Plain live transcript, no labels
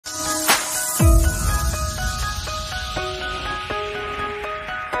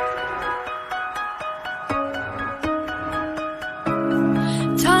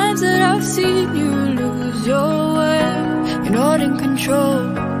seen you lose your way. You're not in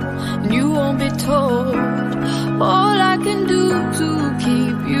control, and you won't be told. All I can do to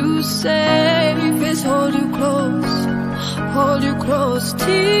keep you safe is hold you close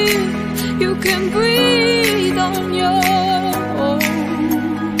till you can breathe on your own.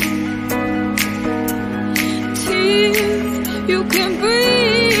 Till you can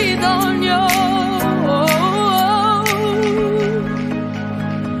breathe on your own.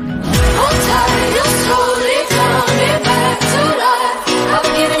 Hold tight, you're slowly coming back to life. I've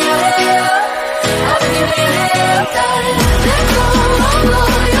been giving you hell, I've been giving you hell, darling. Let go of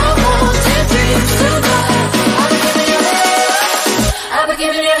all your haunted dreams tonight. I've been giving you hell, I've been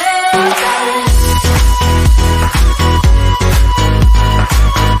giving you hell, darling.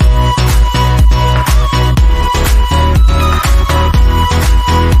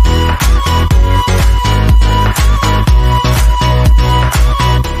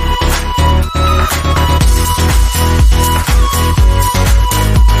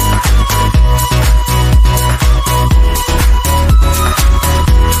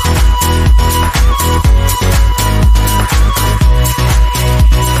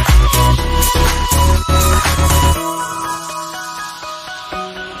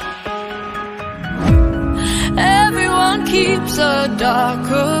 Keeps a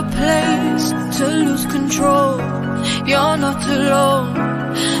darker place to lose control. You're not alone,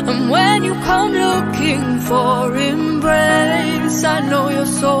 and when you come looking for embrace, I know your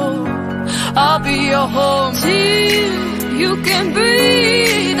soul. I'll be your home till you can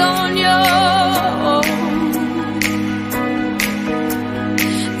breathe on your own.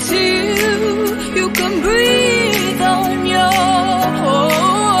 Till you can breathe on your own.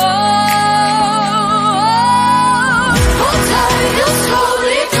 You're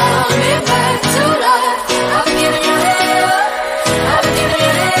slowly coming back to life. I've been giving you hell, I've been giving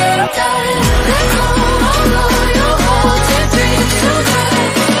you hell, darling. Let go of all your haunted dreams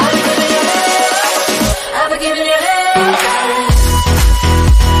tonight. I've been giving you hell, I've been giving you hell, darling.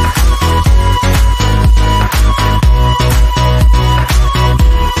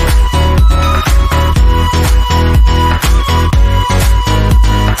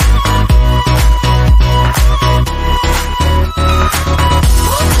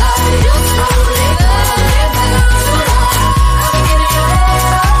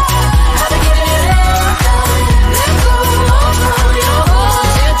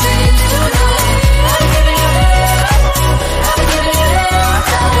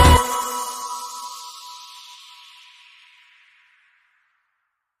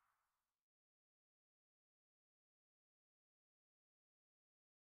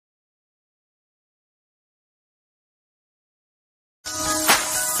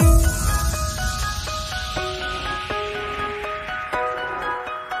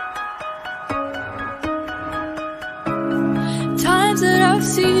 That I've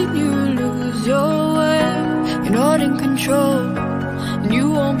seen you lose your way. You're not in control, and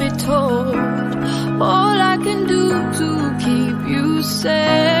you won't be told. All I can do to keep you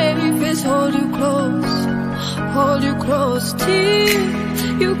safe is hold you close till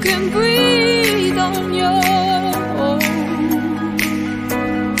you can breathe on your own.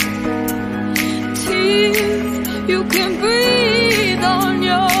 Till you can breathe on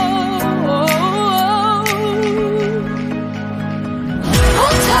your own.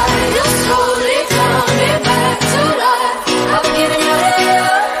 You're slowly coming back to life. I've been giving you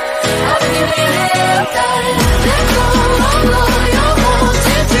hell, I've been giving you hell, darling. Let go of all your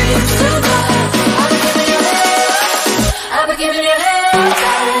haunted dreams tonight. I've been giving you hell, I've been giving you hell,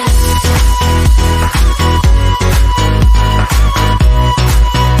 darling.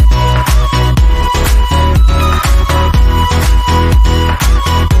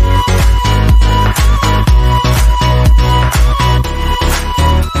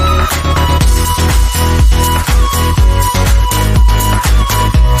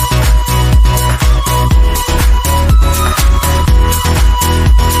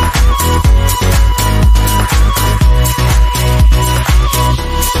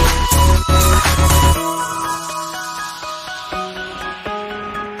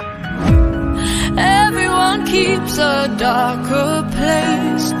 Keeps a darker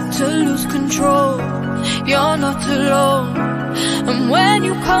place to lose control. You're not alone, and when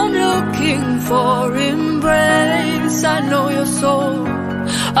you come looking for embrace, I know your soul.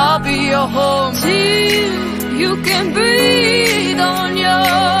 I'll be your home till you can breathe on your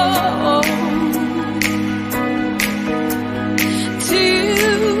own.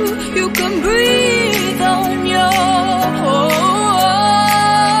 Till you can breathe on your own.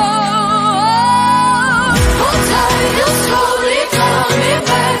 You're slowly coming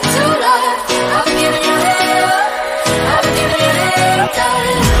back to life.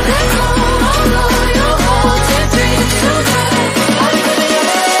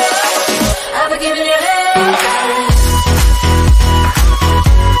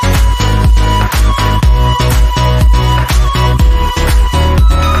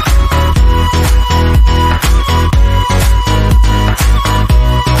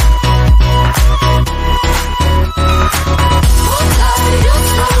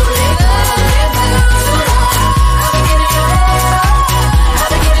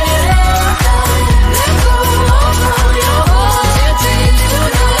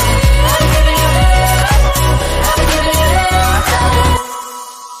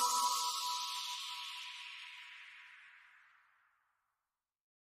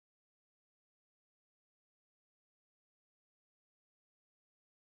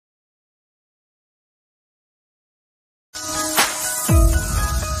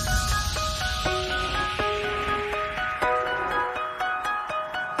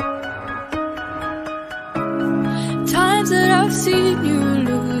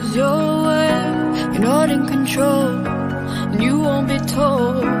 control, and you won't be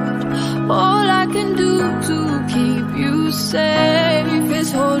told. All I can do to keep you safe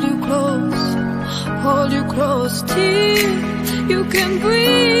is hold you close till you can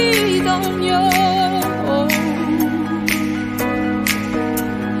breathe on your own,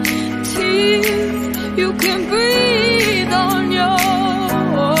 till you can breathe on your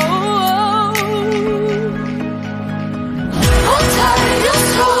own. Hold tight, you'll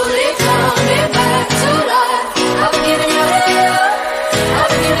slowly coming back to life. I've been giving you hell, I've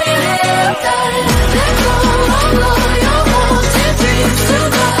been giving you hell, darling. Let go of all your haunted dreams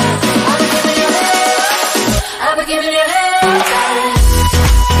tonight. I've been giving you hell, I've been giving you hell, darling.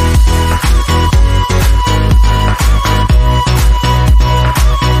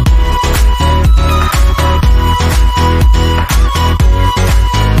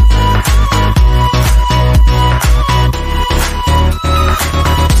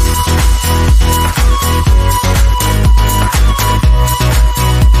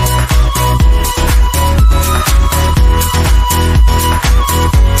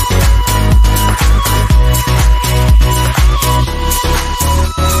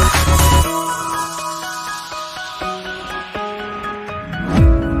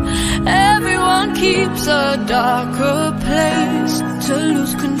 Keeps a darker place to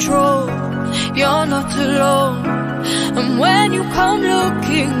lose control. You're not alone, and when you come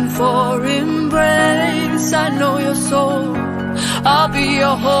looking for embrace, I know your soul. I'll be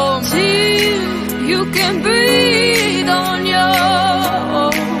your home till you can breathe on your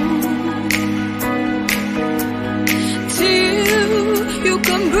own, till you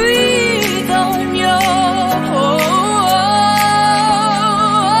can breathe on your own.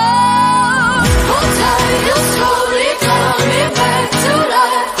 You're slowly coming back to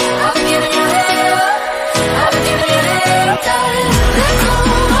life. I've been giving you hell, I've been giving you hell, darling. Let go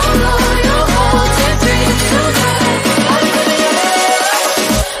of all your haunted dreams tonight. I've been giving you hell,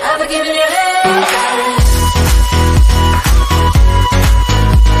 I've been giving you hell, darling.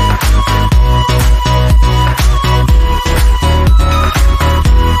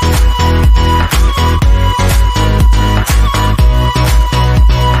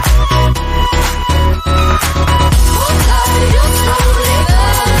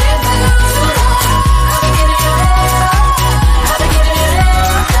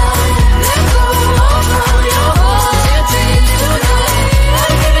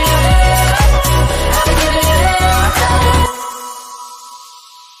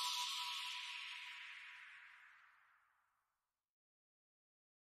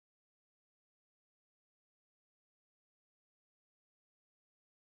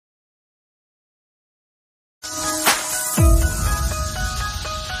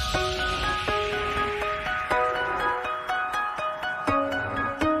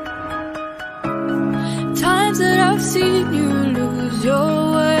 Times that I've seen you lose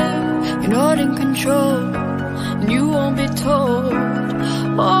your way, you're not in control, and you won't be told.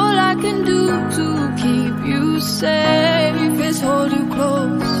 All I can do to keep you safe is hold you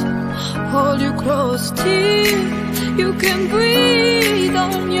close till you can breathe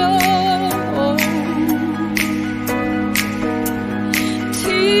on your own,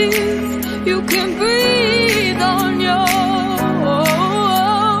 till you can breathe on your own.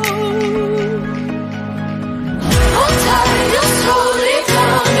 You're slowly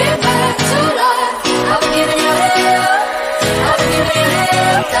coming back to life. I've been giving you hell, I've been giving you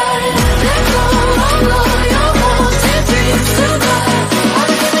hell, darling. Let go of all your haunted dreams tonight. I've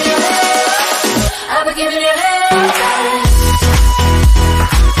been giving you hell, I've been giving you hell, darling.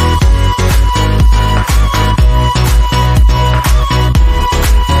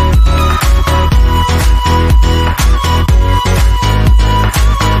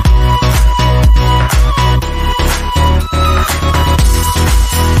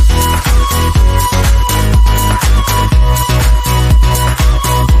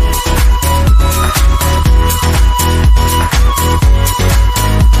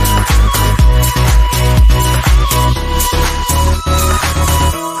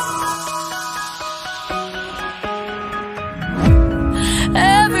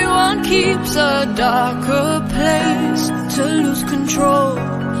 Keeps a darker place to lose control.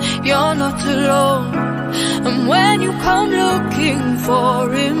 You're not alone, and when you come looking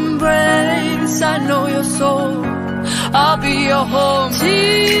for embrace, I know your soul. I'll be your home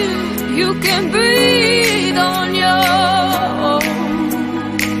till you can breathe on your own,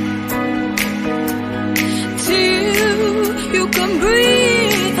 till you can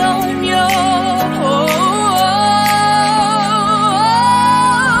breathe on your own.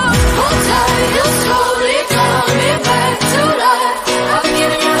 You're slowly coming back to life. I've been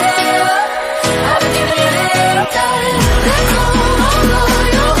giving you hell, I've been giving you hell.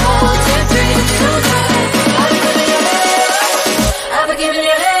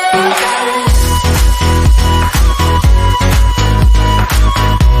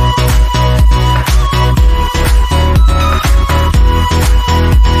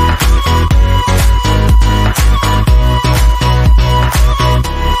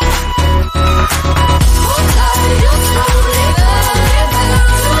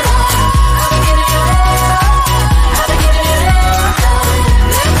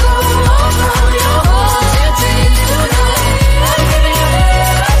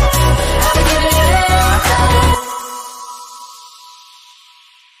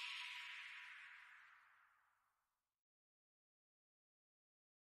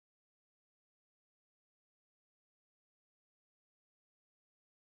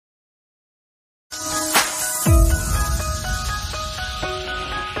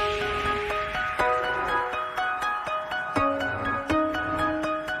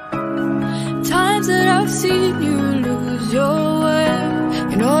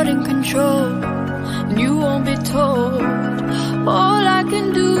 in control, and you won't be told. All I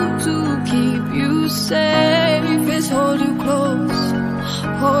can do to keep you safe is hold you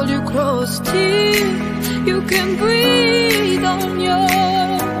close till you can breathe on your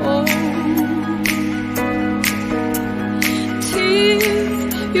own, till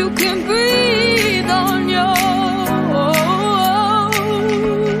you can breathe on your own.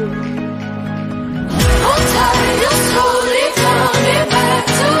 Hold tight, you're slowly coming back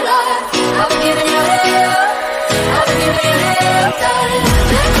to life. I've been giving you hell, I've been giving you hell, darling.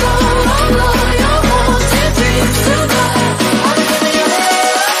 Let go of all your haunted dreams tonight. I've been giving you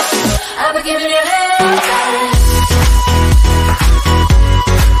hell, I've been giving you hell, darling.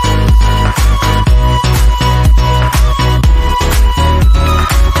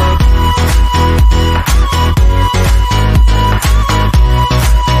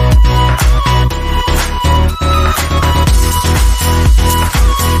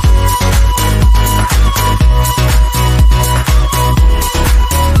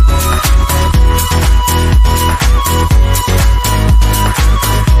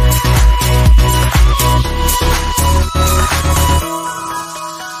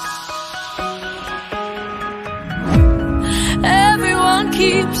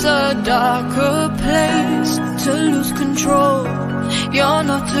 Keeps a darker place to lose control. You're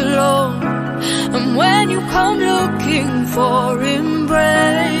not alone, and when you come looking for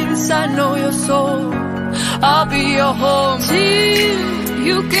embrace, I know your soul. I'll be your home till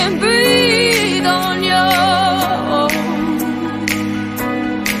you can breathe on your own,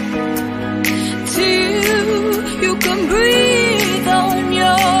 till you can breathe on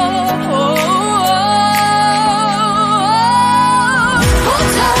your own.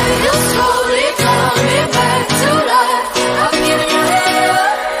 You're slowly coming back to life. I've been giving you hell,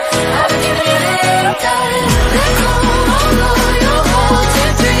 I've been giving you hell, darling. Let go of all your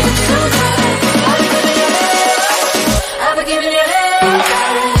haunted dreams tonight. I've been giving you hell, I've been giving you hell,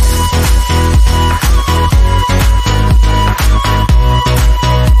 darling.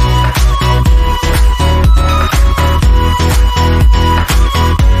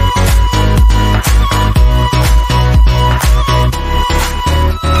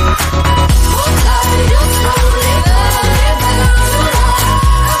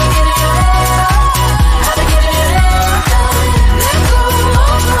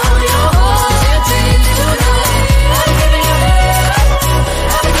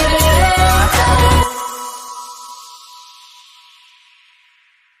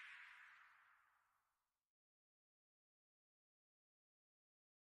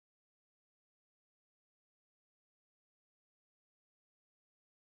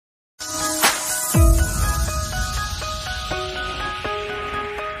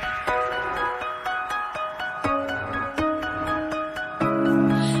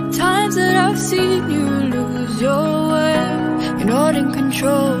 That I've seen you lose your way. You're not in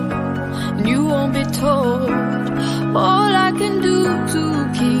control, and you won't be told. All I can do to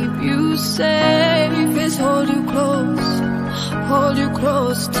keep you safe is hold you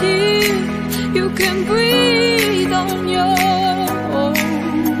close till you can breathe on your own,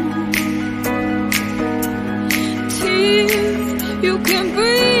 till you can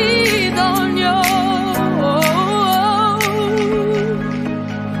breathe on your own.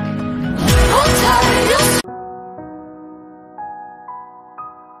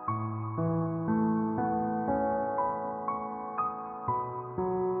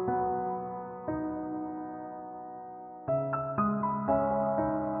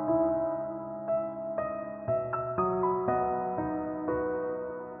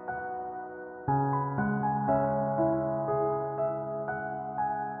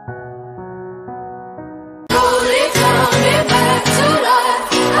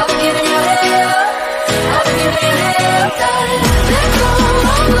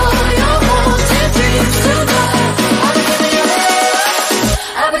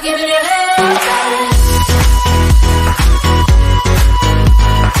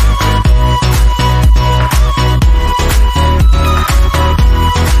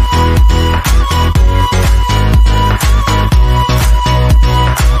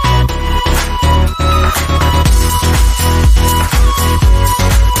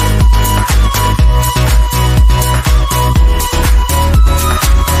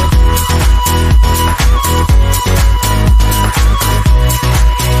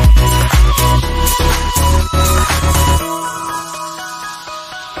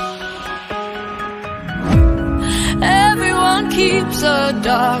 Keeps a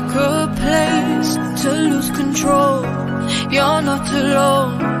darker place to lose control. You're not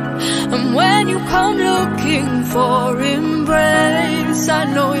alone, and when you come looking for embrace, I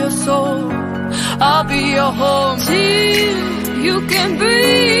know your your home till you can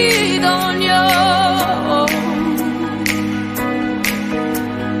breathe on your own.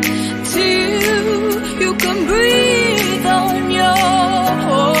 Till you can breathe on your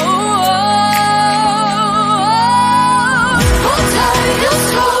own. Hold tight, you're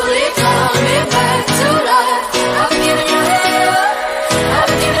slowly coming back to life. I've been giving you hell, I've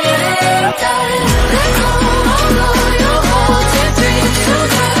been giving you hell, darling. Let go of all your hopes and dreams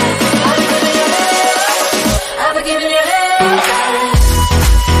tonight. I've been giving you hell, I've been giving you hell, darling.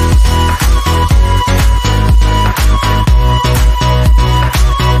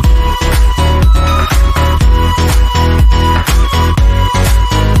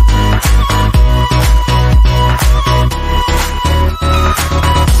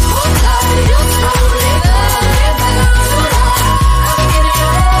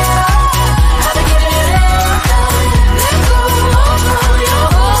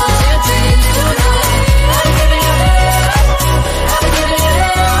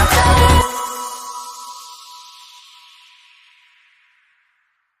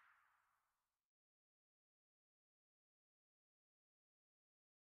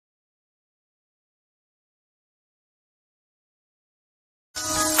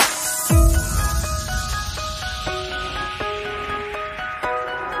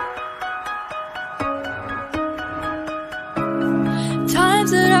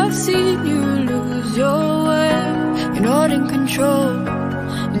 Times that I've seen you lose your way, you're not in control,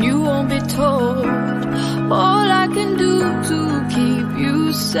 and you won't be told. All I can do to keep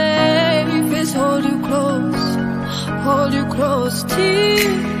you safe is hold you close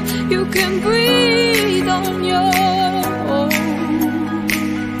till you can breathe on your own.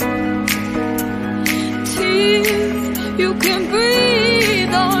 Till you can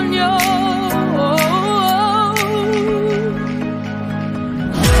breathe on your own.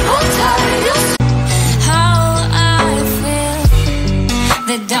 How I feel,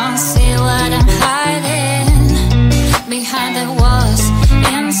 they don't see what I'm hiding behind the walls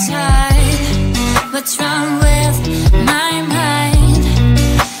inside. What's wrong with my mind?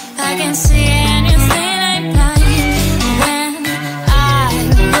 I can see anything I blind. When I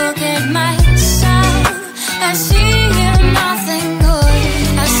look at myself, I see nothing good.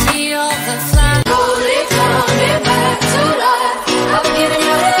 I see all the flaws. Slowly coming back to life. I've been giving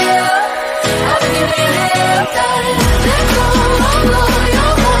you hell, I've been giving you hell, darling. Let go of all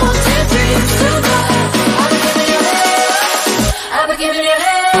your hopes and dreams tonight. I've been giving you hell, I've been giving you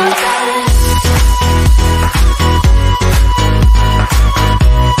hell, darling.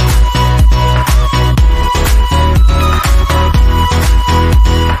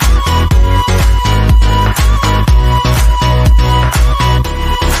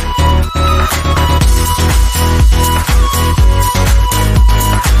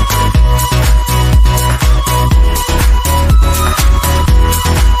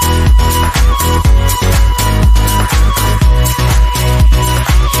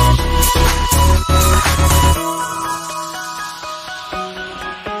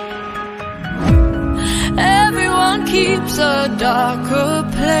 Everyone keeps a darker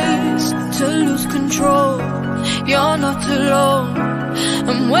place to lose control. You're not alone.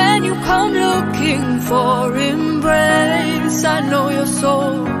 And when you come looking for embrace, I know your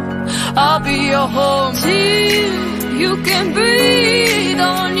soul. I'll be your home till you can breathe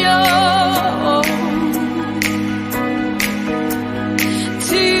on your own.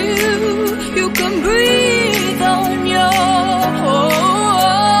 Till you can breathe on your own.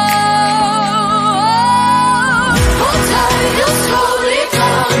 Hold tight, you're slowly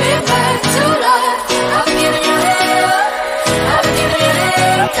coming back to life. I've been giving you hell, I've been giving you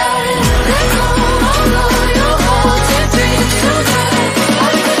hell, darling. Let go of all your hopes and dreams tonight.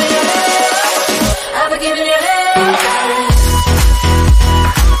 I've been giving you hell, I've been giving you hell, darling.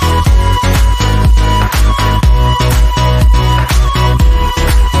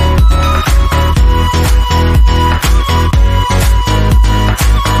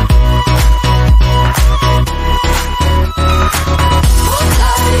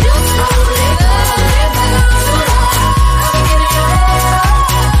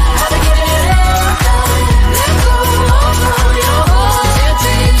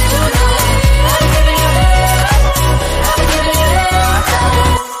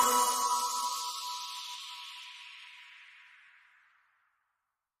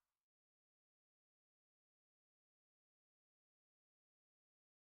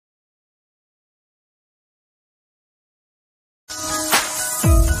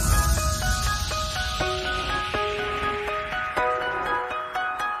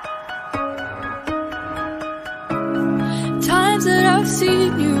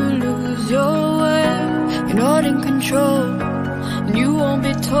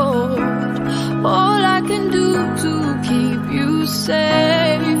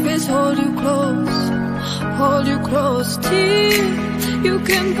 safe is hold you close till you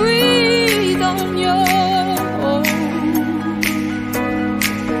can breathe on your own,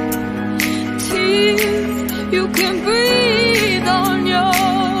 till you can breathe on your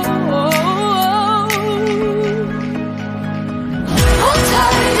own. Hold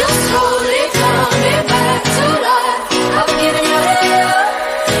tight, you'll slowly turn me back to life. I've been giving you hell,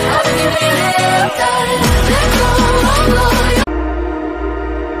 I've been giving you hell, darling. Let go of all your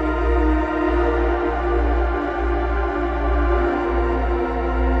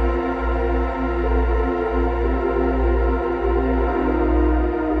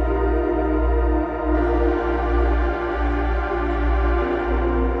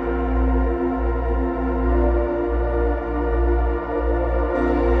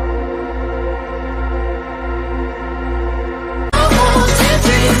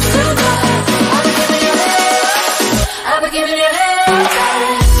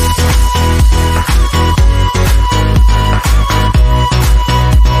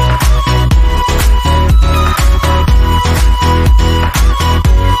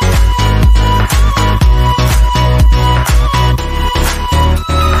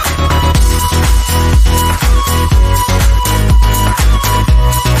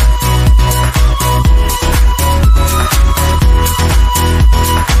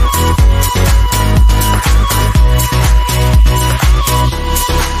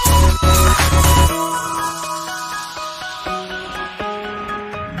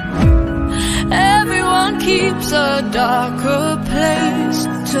keeps a darker place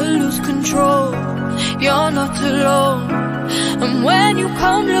to lose control. You're not alone, and when you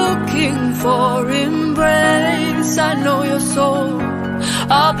come looking for embrace, I know your soul,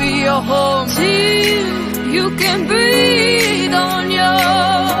 I'll be your home till you can breathe on your